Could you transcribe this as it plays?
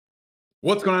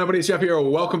What's going on, everybody? It's Jeff here.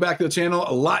 Welcome back to the channel.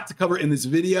 A lot to cover in this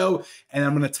video, and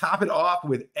I'm going to top it off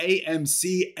with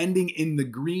AMC ending in the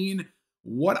green.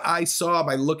 What I saw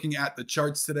by looking at the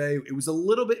charts today, it was a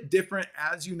little bit different,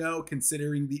 as you know,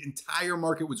 considering the entire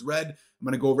market was red. I'm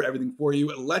going to go over everything for you.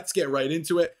 Let's get right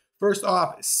into it. First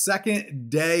off,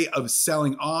 second day of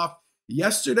selling off.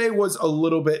 Yesterday was a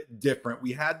little bit different.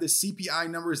 We had the CPI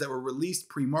numbers that were released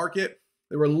pre-market.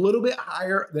 They were a little bit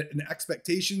higher than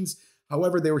expectations.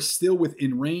 However, they were still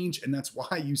within range, and that's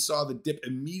why you saw the dip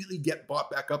immediately get bought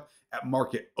back up at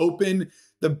market open.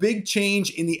 The big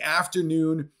change in the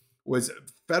afternoon was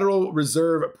Federal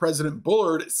Reserve President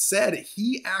Bullard said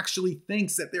he actually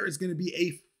thinks that there is going to be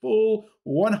a full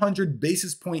 100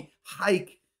 basis point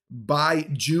hike by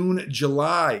June,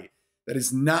 July. That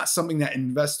is not something that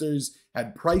investors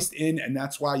had priced in, and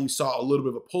that's why you saw a little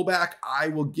bit of a pullback. I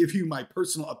will give you my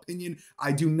personal opinion.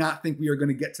 I do not think we are going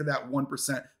to get to that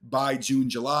 1% by June,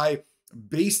 July,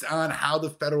 based on how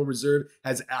the Federal Reserve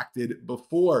has acted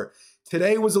before.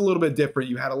 Today was a little bit different.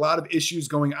 You had a lot of issues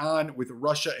going on with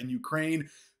Russia and Ukraine,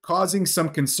 causing some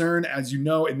concern. As you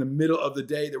know, in the middle of the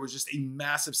day, there was just a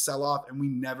massive sell-off and we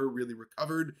never really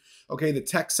recovered. Okay, the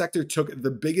tech sector took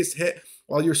the biggest hit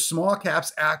while your small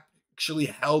caps actually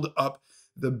held up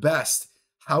the best.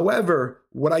 However,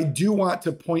 what I do want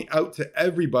to point out to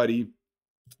everybody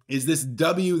is this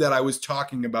W that I was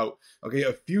talking about. Okay,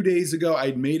 a few days ago, I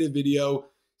had made a video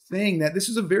saying that this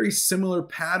was a very similar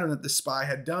pattern that the SPY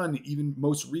had done, even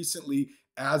most recently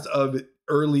as of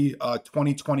early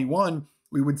 2021.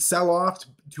 We would sell off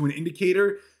to an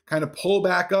indicator, kind of pull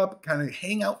back up, kind of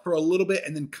hang out for a little bit,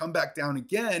 and then come back down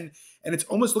again. And it's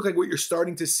almost looked like what you're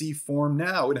starting to see form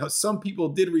now. And how some people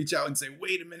did reach out and say,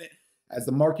 wait a minute, as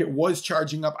the market was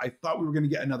charging up, I thought we were going to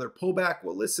get another pullback.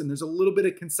 Well, listen, there's a little bit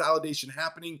of consolidation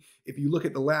happening. If you look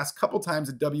at the last couple times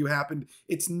a W happened,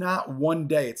 it's not one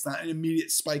day. It's not an immediate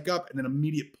spike up and then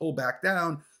immediate pullback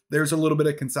down. There's a little bit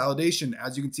of consolidation.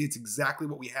 As you can see, it's exactly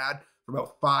what we had for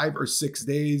about 5 or 6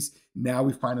 days. Now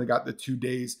we finally got the 2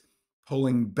 days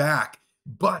pulling back.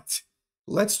 But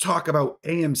let's talk about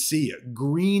AMC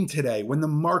green today when the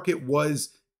market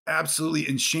was absolutely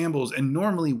in shambles. And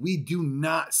normally we do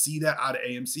not see that out of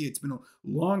AMC. It's been a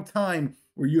long time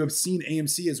where you have seen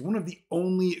AMC as one of the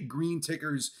only green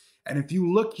tickers. And if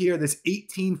you look here, this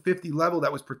 1850 level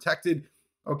that was protected,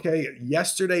 okay,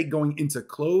 yesterday going into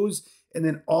close, and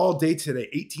then all day today,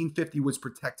 1850 was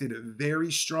protected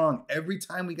very strong. Every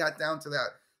time we got down to that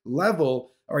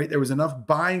level, all right, there was enough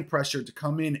buying pressure to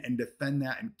come in and defend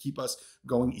that and keep us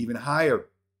going even higher.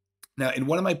 Now, in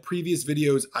one of my previous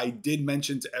videos, I did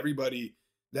mention to everybody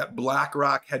that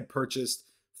BlackRock had purchased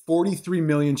 43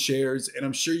 million shares. And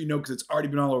I'm sure you know because it's already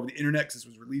been all over the internet because this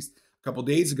was released a couple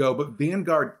days ago. But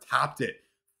Vanguard topped it,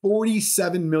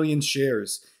 47 million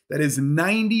shares. That is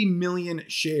 90 million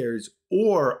shares,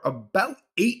 or about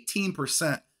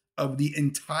 18% of the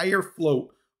entire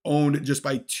float owned just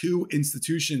by 2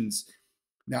 institutions.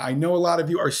 Now, I know a lot of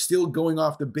you are still going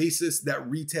off the basis that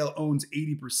retail owns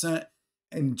 80%.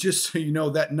 And just so you know,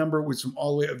 that number was from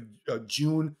all the way of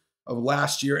June of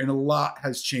last year, and a lot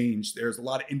has changed. There's a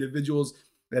lot of individuals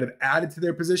that have added to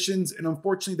their positions, and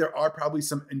unfortunately, there are probably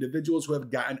some individuals who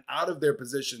have gotten out of their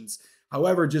positions.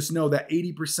 However, just know that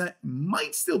 80%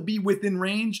 might still be within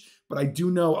range, but I do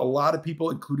know a lot of people,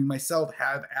 including myself,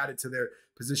 have added to their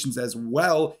positions as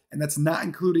well, and that's not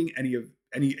including any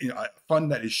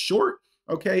fund that is short,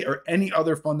 okay, or any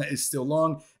other fund that is still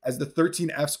long, as the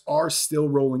 13Fs are still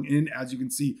rolling in. As you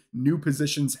can see, new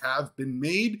positions have been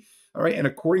made, all right, and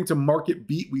according to Market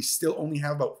Beat, we still only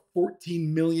have about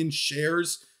 14 million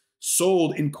shares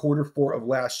sold in Q4 of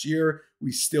last year.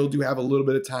 We still do have a little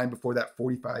bit of time before that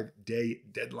 45-day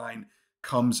deadline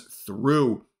comes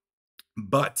through.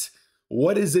 But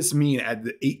what does this mean at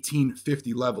the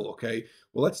 1850 level, okay?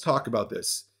 Well, let's talk about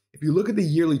this. If you look at the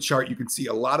yearly chart, you can see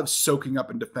a lot of soaking up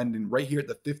and defending right here at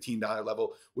the $15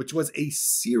 level, which was a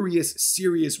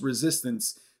serious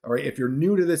resistance. All right, if you're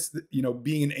new to this, you know,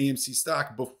 being an AMC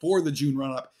stock before the June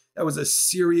run up, that was a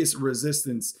serious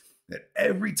resistance that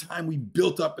every time we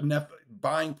built up enough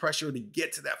buying pressure to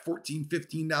get to that $14,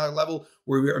 $15 level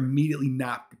where we were immediately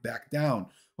knocked back down.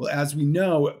 Well, as we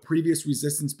know, previous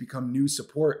resistance become new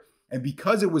support. And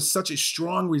because it was such a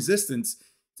strong resistance,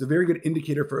 it's a very good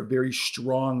indicator for a very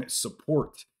strong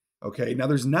support. Okay, now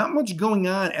there's not much going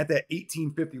on at that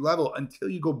 1850 level until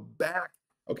you go back,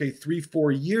 okay,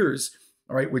 3-4 years,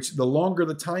 all right, which the longer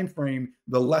the time frame,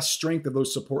 the less strength of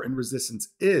those support and resistance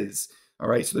is. All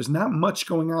right, so there's not much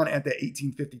going on at that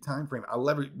 1850 time frame.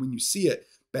 However, when you see it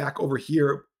back over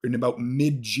here in about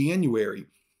mid-January,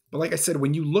 but like I said,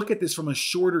 when you look at this from a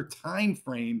shorter time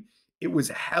frame, it was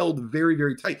held very,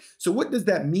 very tight. So what does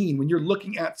that mean when you're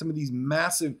looking at some of these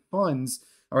massive funds,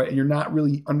 all right, and you're not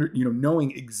really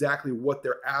knowing exactly what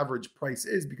their average price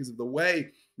is because of the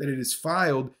way that it is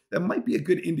filed? That might be a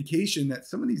good indication that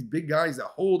some of these big guys that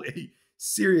hold a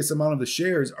serious amount of the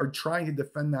shares are trying to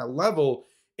defend that level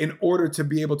in order to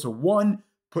be able to, one,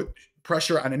 put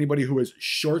pressure on anybody who is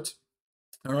short,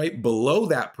 all right, below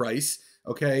that price,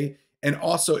 okay, and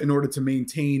also in order to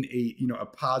maintain a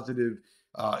positive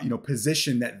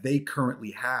position that they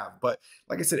currently have. But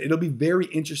like I said, it'll be very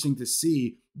interesting to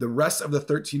see the rest of the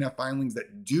 13F filings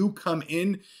that do come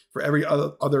in for every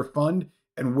other fund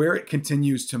and where it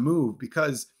continues to move,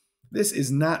 because this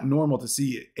is not normal to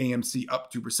see AMC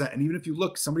up 2%. And even if you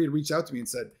look, somebody had reached out to me and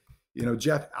said,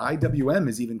 Jeff, IWM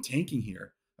is even tanking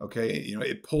here. Okay,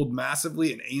 it pulled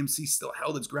massively and AMC still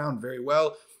held its ground very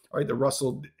well. All right, the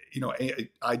Russell,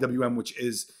 IWM, which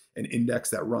is an index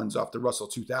that runs off the Russell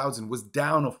 2000, was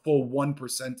down a full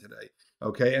 1% today.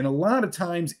 Okay, and a lot of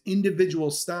times individual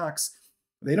stocks,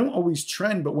 they don't always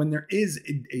trend, but when there is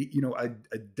a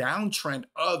downtrend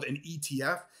of an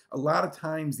ETF, a lot of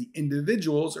times the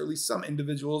individuals, or at least some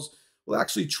individuals, will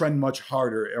actually trend much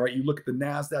harder. All right, you look at the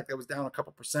NASDAQ that was down a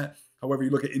couple percent. However,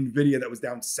 you look at NVIDIA that was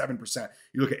down 7%.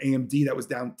 You look at AMD that was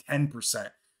down 10%.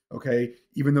 Okay,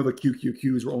 even though the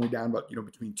QQQs were only down about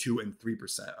between 2 and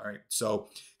 3%. All right, so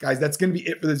guys, that's going to be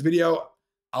it for this video.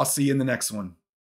 I'll see you in the next one.